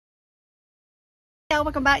Y'all,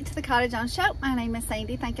 welcome back to the Cottage on Show. My name is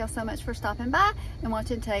Sandy. Thank y'all so much for stopping by and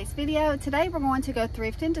watching today's video. Today we're going to go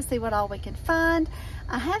thrifting to see what all we can find.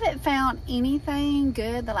 I haven't found anything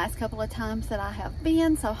good the last couple of times that I have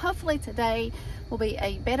been, so hopefully today will be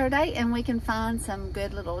a better day and we can find some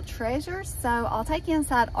good little treasures. So I'll take you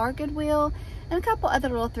inside our Goodwill and a couple other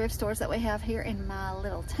little thrift stores that we have here in my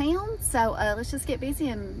little town. So let's just get busy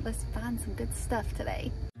and let's find some good stuff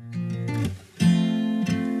today.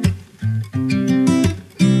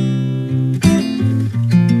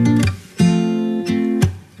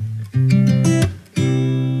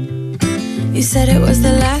 You said it was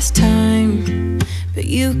the last time, but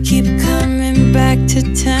you keep coming back to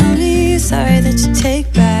tell me sorry that you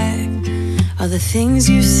take back all the things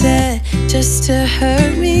you said just to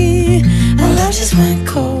hurt me. Our love just went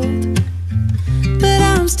cold, but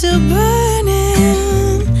I'm still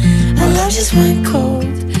burning. Our love just went cold.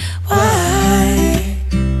 Why?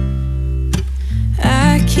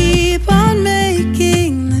 I keep on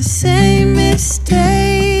making the same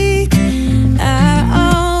mistake. I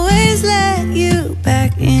always let you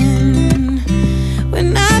back in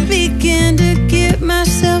when I begin to get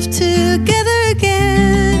myself together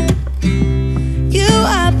again. You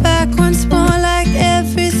are back once more like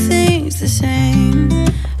everything's the same.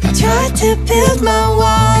 I tried to build my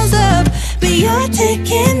walls up, but you're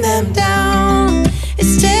taking them down.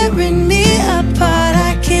 It's tearing me apart,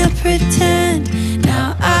 I can't pretend.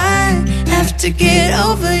 Now I have to get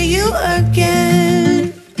over you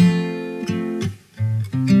again.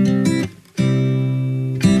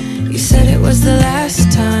 You said it was the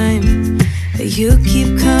last time, but you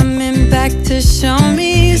keep coming back to show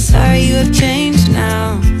me sorry you have changed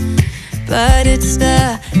now. But it's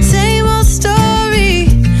the same old story.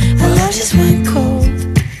 Our love just went cold,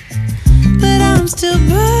 but I'm still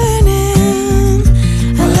burning.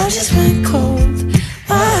 Our love just went cold.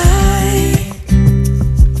 Why?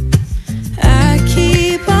 I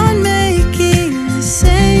keep on making the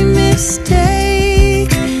same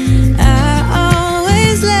mistake. I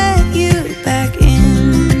always let you back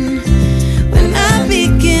in when I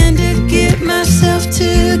begin to get myself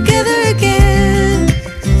together again.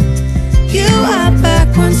 You are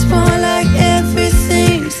back once more like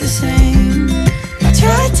everything's the same. I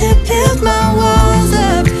tried to build my walls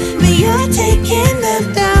up, but you're taking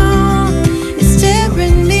them down. It's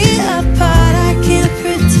tearing me apart, I can't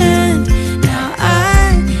pretend. Now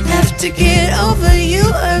I have to get over you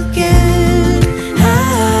again.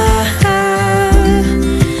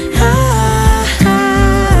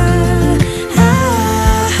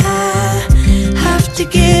 Have to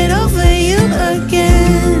get over you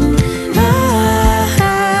again.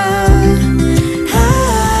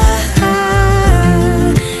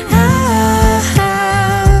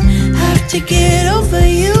 Have to get over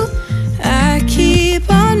you. I keep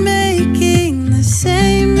on making the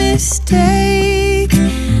same mistake.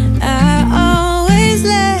 I always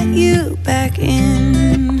let you back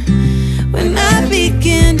in when I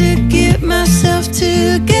begin to get myself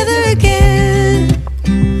together again.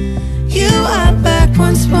 You are back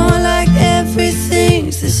once more like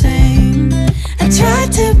everything's the same. I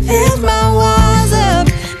tried to build my walls up,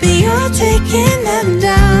 but you're taking them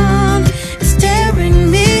down. It's tearing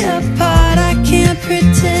me apart, I can't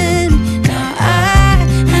pretend. Now I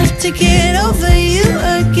have to get over you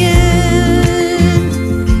again.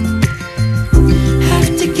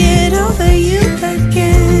 Have to get over you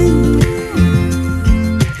again.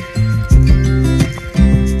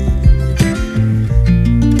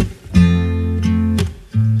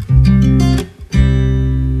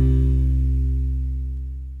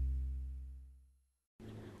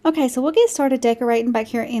 Okay, so we'll get started decorating back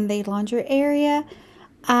here in the laundry area.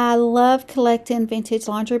 I love collecting vintage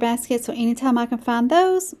laundry baskets, so anytime I can find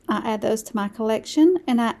those, I add those to my collection.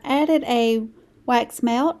 And I added a wax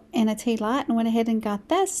melt and a tea light and went ahead and got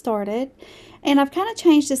that started. And I've kind of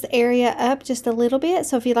changed this area up just a little bit,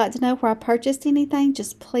 so if you'd like to know where I purchased anything,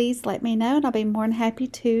 just please let me know and I'll be more than happy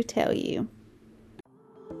to tell you.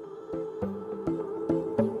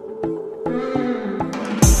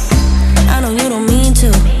 I know you don't mean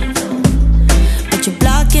to, but you're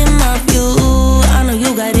blocking my view. I know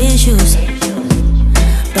you got issues,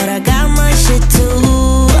 but I got my shit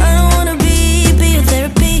too. I don't wanna be your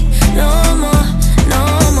therapy no more, no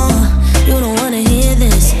more. You don't wanna hear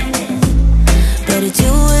this, but it's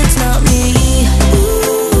you, it's not me.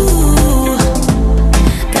 Ooh,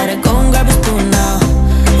 gotta go and grab a spoon now.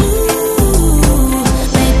 Ooh,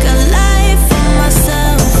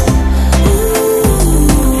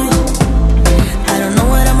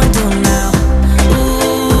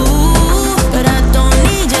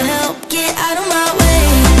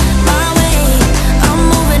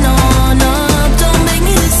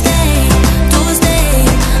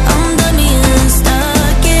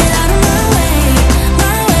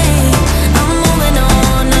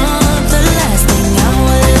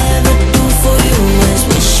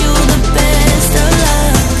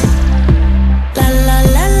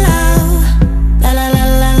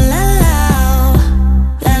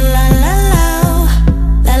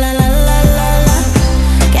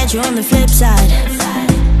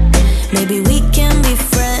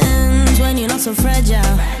 so fragile.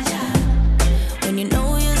 When you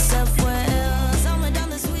know yourself well, somewhere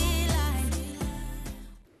down the sweet line.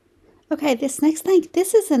 Okay, this next thing,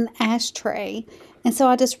 this is an ashtray. And so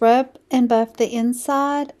I just rub and buff the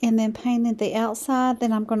inside and then painted the outside.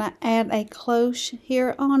 Then I'm going to add a cloche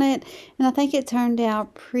here on it. And I think it turned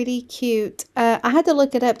out pretty cute. I had to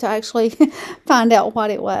look it up to actually find out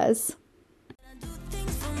what it was.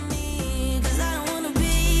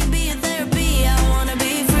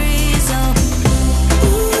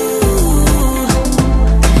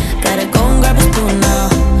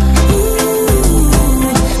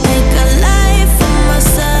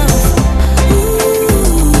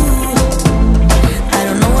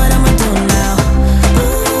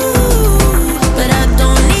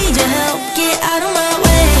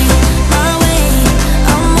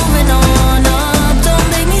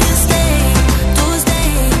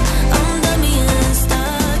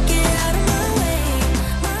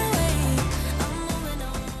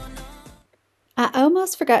 I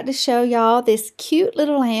almost forgot to show y'all this cute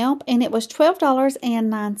little lamp, and it was $12.09,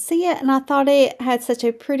 and I thought it had such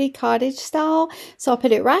a pretty cottage style, so I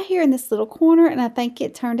put it right here in this little corner, and I think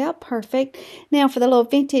it turned out perfect. Now for the little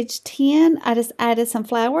vintage tin, I just added some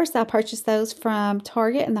flowers. I purchased those from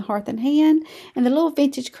Target in the Hearth and Hand, and the little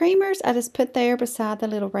vintage creamers I just put there beside the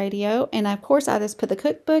little radio, and of course I just put the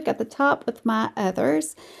cookbook at the top with my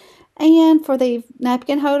others. And for the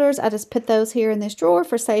napkin holders, I just put those here in this drawer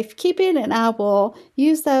for safekeeping, and I will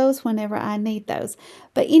use those whenever I need those.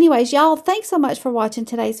 But anyways, y'all, thanks so much for watching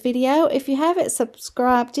today's video. If you haven't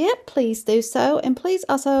subscribed yet, please do so. And please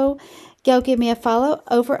also go give me a follow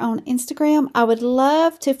over on Instagram. I would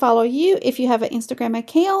love to follow you if you have an Instagram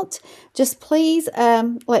account. Just please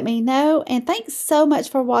let me know. And thanks so much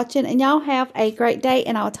for watching. And y'all have a great day,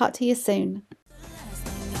 and I'll talk to you soon.